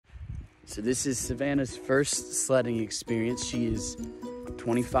So this is Savannah's first sledding experience. She is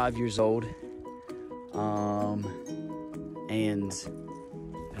 25 years old and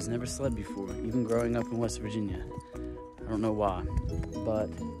has never sled before, even growing up in West Virginia. I don't know why, but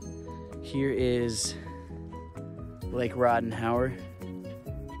here is Lake Ridenhour.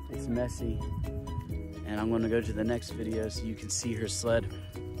 It's messy, and I'm gonna go to the next video so you can see her sled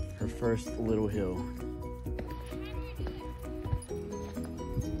her first little hill.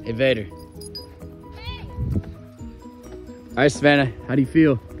 Hey Vader. All right, Savannah, how do you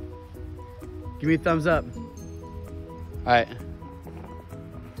feel? Give me a thumbs up. All right.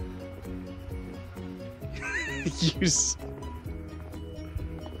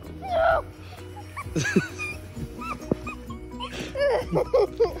 No.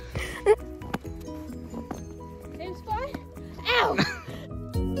 Same spot? Ow!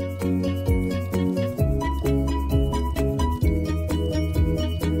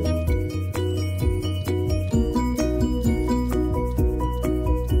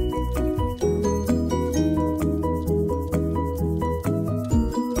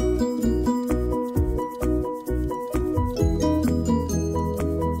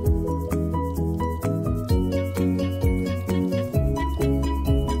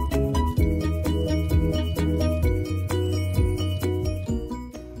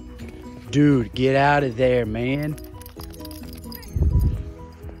 Dude, get out of there, man.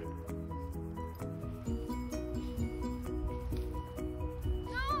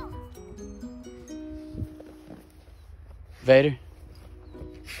 No. Vader?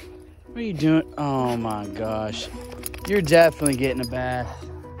 What are you doing? Oh my gosh. You're definitely getting a bath.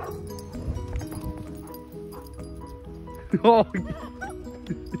 Oh.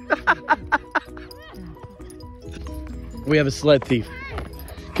 We have a sled thief.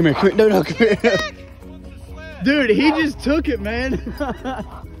 Come here, come here. No, come here. Dude, he just took it, man. Give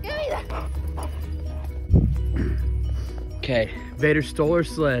me that. Okay, Vader stole her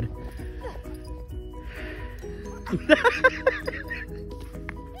sled.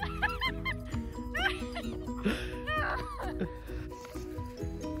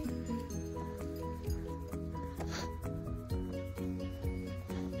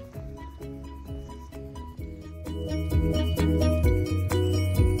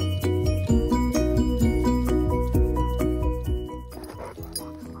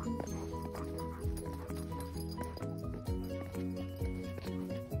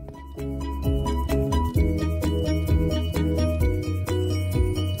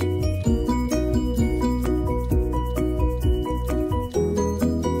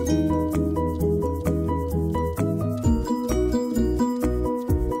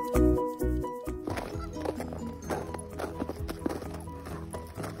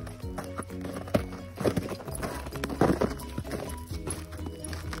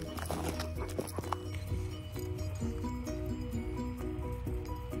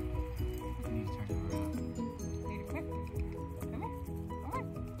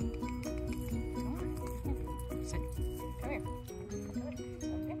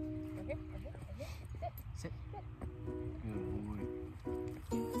 Sit. Good boy.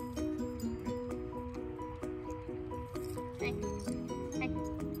 Hey. Hey.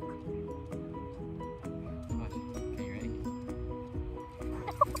 Okay, you ready?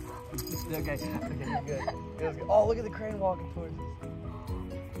 Okay, you're good. Oh, look at the crane walking towards us.